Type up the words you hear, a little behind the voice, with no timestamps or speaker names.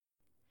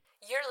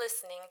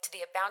listening to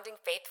the Abounding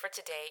Faith for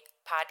Today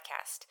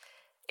podcast.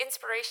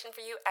 Inspiration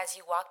for you as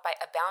you walk by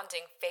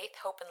abounding faith,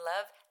 hope, and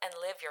love and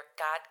live your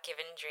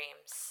God-given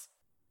dreams.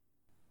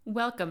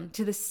 Welcome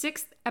to the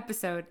 6th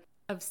episode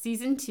of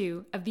Season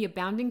 2 of the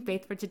Abounding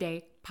Faith for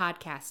Today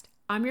podcast.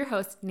 I'm your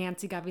host,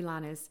 Nancy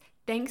Gavilanes.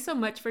 Thanks so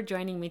much for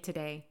joining me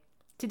today.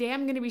 Today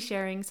I'm going to be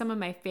sharing some of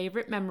my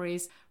favorite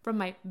memories from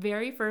my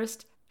very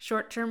first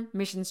short-term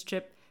missions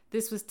trip.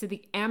 This was to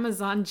the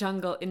Amazon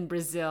jungle in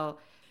Brazil.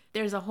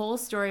 There's a whole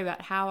story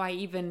about how I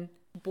even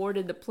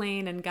boarded the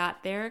plane and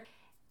got there.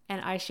 And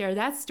I share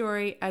that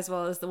story as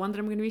well as the one that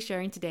I'm going to be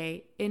sharing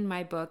today in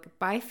my book,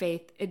 By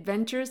Faith,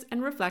 Adventures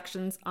and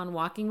Reflections on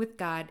Walking with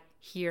God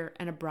Here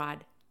and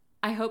Abroad.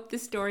 I hope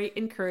this story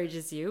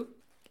encourages you.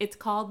 It's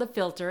called The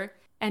Filter,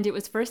 and it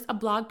was first a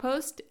blog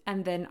post,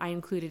 and then I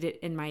included it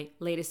in my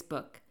latest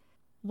book.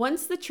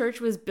 Once the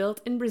church was built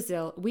in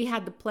Brazil, we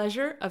had the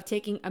pleasure of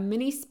taking a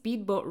mini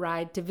speedboat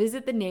ride to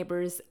visit the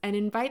neighbors and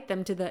invite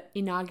them to the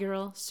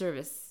inaugural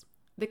service.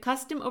 The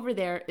custom over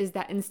there is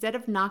that instead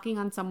of knocking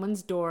on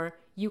someone's door,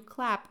 you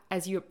clap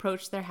as you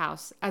approach their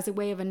house as a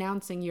way of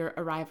announcing your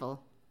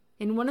arrival.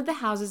 In one of the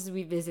houses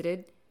we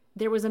visited,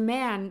 there was a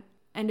man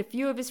and a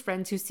few of his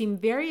friends who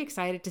seemed very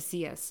excited to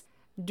see us.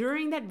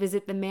 During that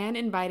visit, the man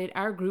invited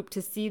our group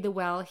to see the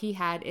well he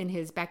had in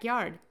his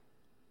backyard.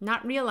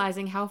 Not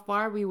realizing how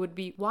far we would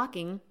be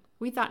walking,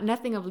 we thought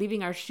nothing of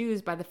leaving our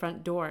shoes by the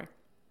front door.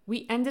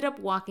 We ended up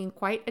walking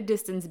quite a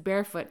distance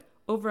barefoot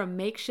over a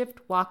makeshift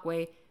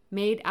walkway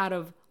made out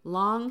of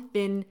long,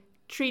 thin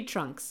tree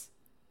trunks.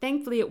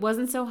 Thankfully, it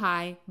wasn't so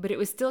high, but it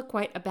was still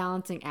quite a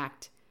balancing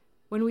act.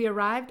 When we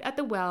arrived at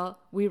the well,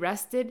 we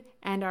rested,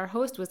 and our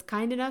host was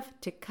kind enough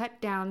to cut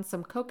down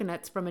some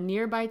coconuts from a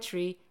nearby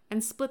tree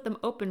and split them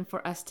open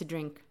for us to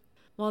drink.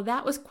 While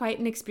that was quite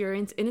an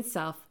experience in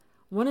itself,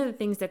 one of the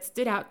things that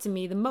stood out to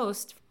me the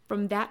most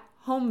from that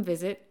home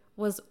visit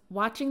was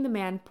watching the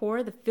man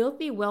pour the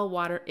filthy well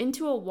water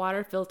into a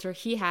water filter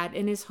he had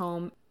in his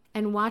home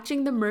and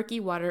watching the murky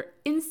water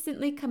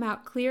instantly come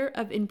out clear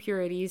of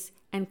impurities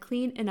and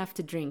clean enough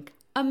to drink.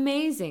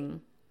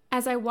 Amazing!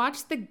 As I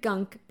watched the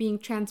gunk being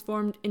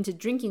transformed into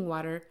drinking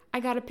water,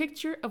 I got a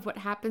picture of what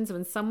happens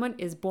when someone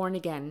is born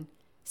again.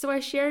 So I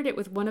shared it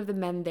with one of the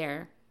men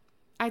there.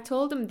 I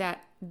told him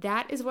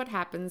that is what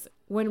happens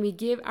when we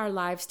give our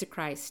lives to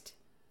Christ.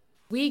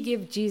 We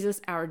give Jesus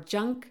our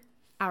junk,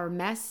 our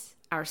mess,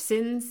 our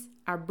sins,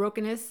 our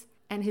brokenness,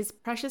 and his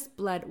precious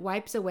blood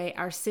wipes away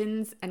our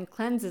sins and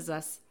cleanses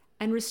us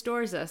and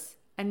restores us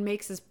and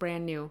makes us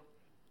brand new.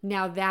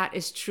 Now that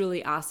is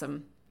truly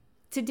awesome.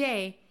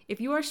 Today, if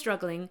you are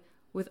struggling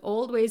with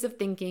old ways of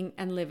thinking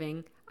and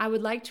living, I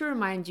would like to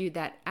remind you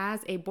that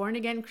as a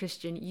born-again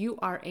Christian, you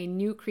are a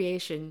new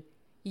creation.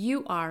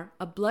 You are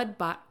a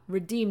blood-bought,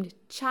 redeemed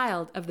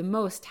child of the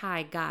Most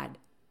High God.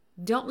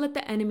 Don't let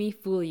the enemy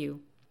fool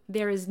you.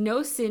 There is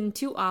no sin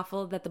too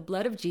awful that the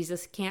blood of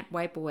Jesus can't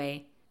wipe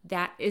away.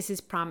 That is his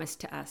promise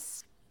to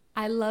us.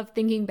 I love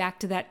thinking back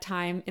to that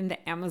time in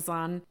the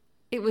Amazon.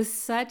 It was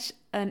such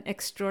an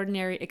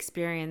extraordinary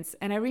experience.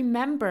 And I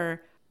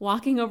remember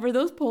walking over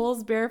those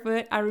poles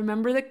barefoot. I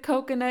remember the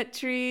coconut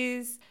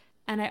trees.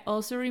 And I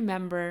also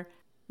remember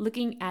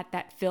looking at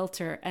that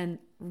filter and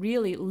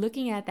really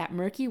looking at that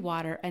murky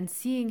water and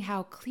seeing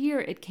how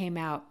clear it came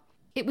out.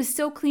 It was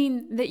so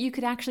clean that you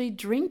could actually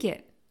drink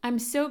it. I'm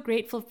so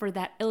grateful for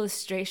that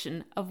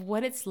illustration of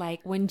what it's like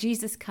when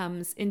Jesus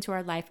comes into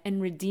our life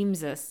and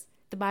redeems us.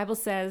 The Bible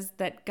says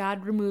that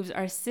God removes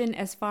our sin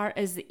as far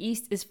as the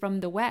east is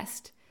from the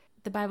west.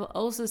 The Bible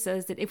also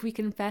says that if we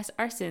confess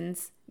our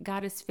sins,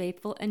 God is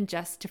faithful and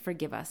just to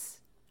forgive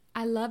us.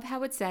 I love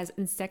how it says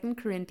in 2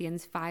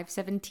 Corinthians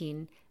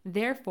 5:17,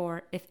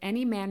 "Therefore, if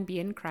any man be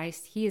in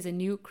Christ, he is a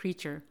new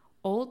creature.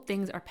 Old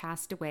things are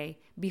passed away.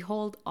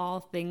 Behold,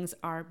 all things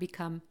are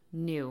become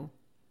new."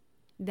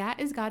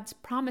 That is God's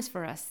promise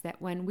for us, that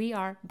when we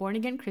are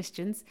born-again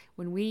Christians,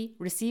 when we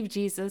receive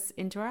Jesus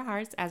into our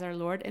hearts as our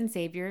Lord and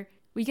Savior,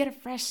 we get a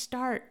fresh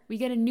start. We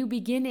get a new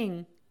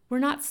beginning. We're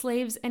not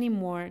slaves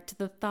anymore to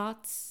the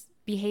thoughts,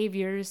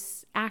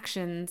 behaviors,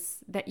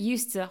 actions that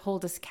used to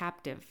hold us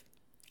captive.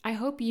 I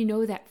hope you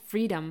know that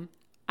freedom.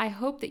 I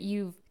hope that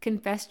you've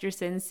confessed your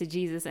sins to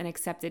Jesus and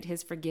accepted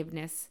his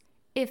forgiveness.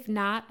 If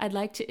not, I'd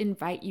like to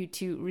invite you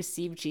to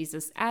receive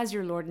Jesus as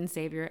your Lord and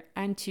Savior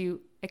and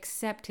to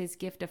accept his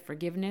gift of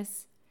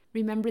forgiveness.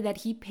 Remember that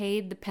he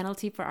paid the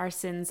penalty for our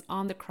sins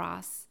on the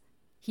cross.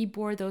 He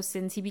bore those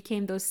sins. He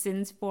became those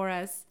sins for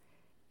us.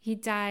 He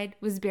died,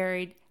 was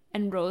buried,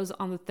 and rose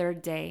on the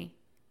third day.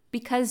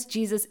 Because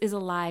Jesus is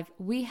alive,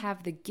 we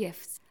have the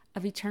gifts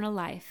of eternal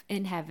life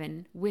in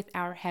heaven with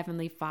our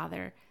Heavenly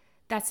Father.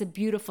 That's a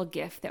beautiful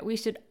gift that we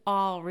should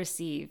all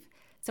receive.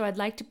 So I'd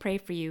like to pray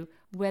for you,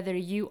 whether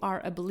you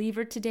are a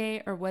believer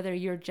today or whether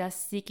you're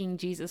just seeking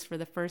Jesus for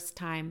the first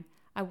time.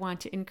 I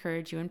want to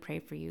encourage you and pray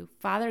for you.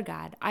 Father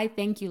God, I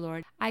thank you,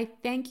 Lord. I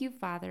thank you,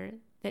 Father,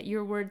 that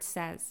your word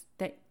says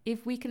that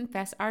if we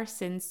confess our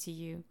sins to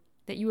you,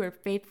 that you are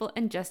faithful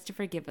and just to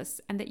forgive us,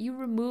 and that you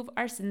remove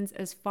our sins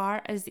as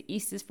far as the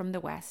east is from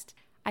the west.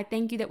 I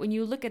thank you that when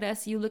you look at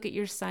us, you look at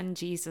your Son,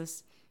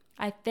 Jesus.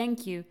 I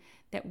thank you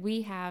that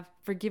we have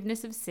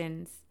forgiveness of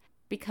sins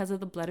because of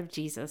the blood of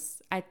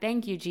Jesus. I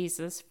thank you,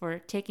 Jesus, for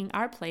taking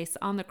our place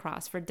on the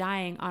cross, for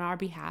dying on our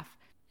behalf,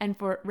 and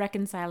for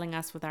reconciling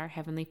us with our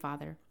Heavenly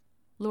Father.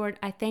 Lord,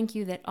 I thank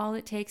you that all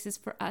it takes is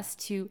for us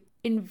to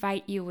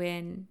invite you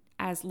in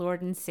as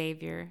Lord and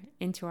Savior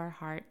into our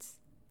hearts,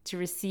 to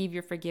receive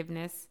your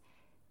forgiveness.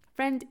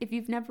 Friend, if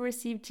you've never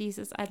received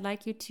Jesus, I'd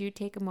like you to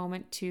take a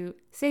moment to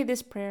say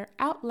this prayer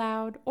out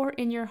loud or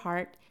in your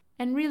heart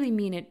and really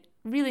mean it,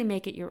 really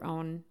make it your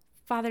own.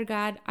 Father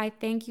God, I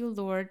thank you,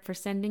 Lord, for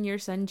sending your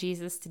Son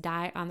Jesus to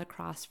die on the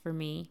cross for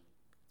me.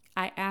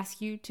 I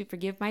ask you to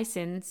forgive my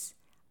sins.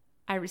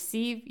 I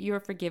receive your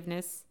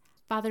forgiveness.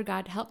 Father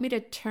God, help me to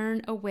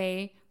turn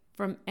away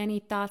from any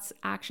thoughts,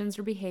 actions,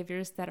 or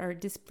behaviors that are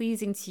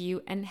displeasing to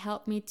you, and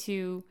help me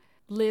to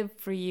live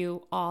for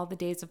you all the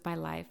days of my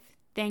life.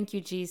 Thank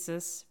you,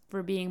 Jesus,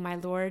 for being my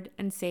Lord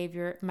and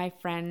Savior, my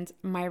friend,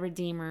 my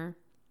Redeemer,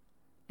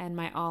 and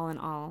my all in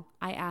all.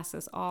 I ask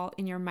this all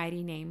in your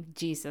mighty name,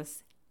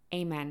 Jesus.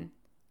 Amen.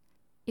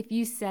 If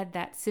you said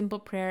that simple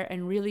prayer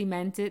and really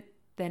meant it,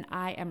 then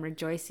I am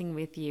rejoicing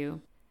with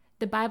you.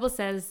 The Bible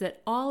says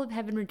that all of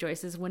heaven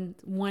rejoices when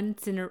one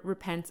sinner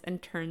repents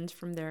and turns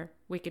from their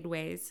wicked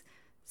ways.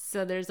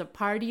 So there's a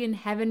party in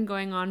heaven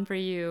going on for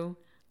you.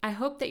 I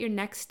hope that your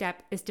next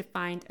step is to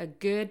find a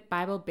good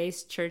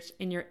Bible-based church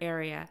in your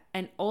area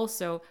and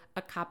also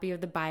a copy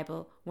of the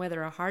Bible,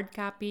 whether a hard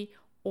copy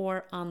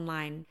or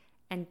online.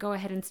 And go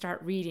ahead and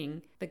start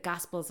reading the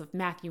Gospels of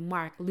Matthew,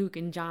 Mark, Luke,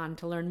 and John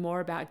to learn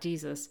more about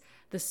Jesus.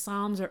 The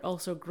Psalms are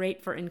also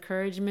great for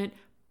encouragement.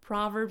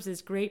 Proverbs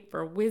is great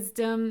for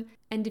wisdom.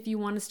 And if you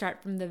want to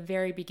start from the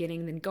very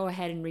beginning, then go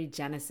ahead and read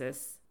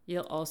Genesis.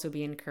 You'll also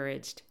be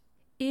encouraged.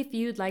 If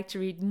you'd like to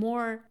read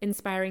more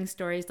inspiring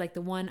stories like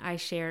the one I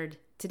shared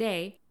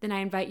today, then I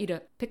invite you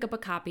to pick up a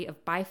copy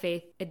of By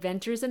Faith,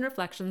 Adventures and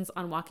Reflections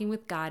on Walking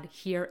with God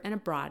Here and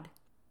Abroad.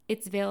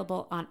 It's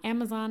available on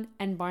Amazon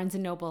and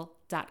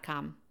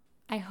BarnesandNoble.com.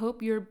 I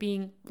hope you're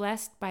being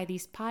blessed by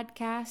these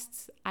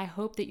podcasts. I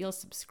hope that you'll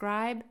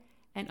subscribe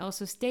and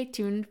also stay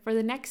tuned for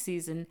the next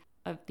season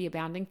of the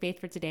Abounding Faith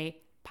for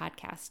Today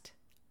podcast.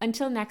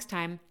 Until next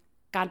time,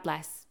 God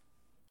bless.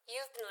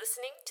 You've been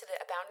listening to the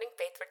Abounding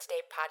Faith for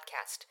Today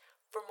podcast.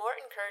 For more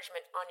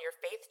encouragement on your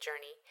faith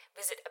journey,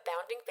 visit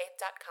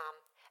aboundingfaith.com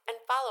and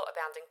follow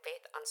Abounding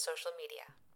Faith on social media.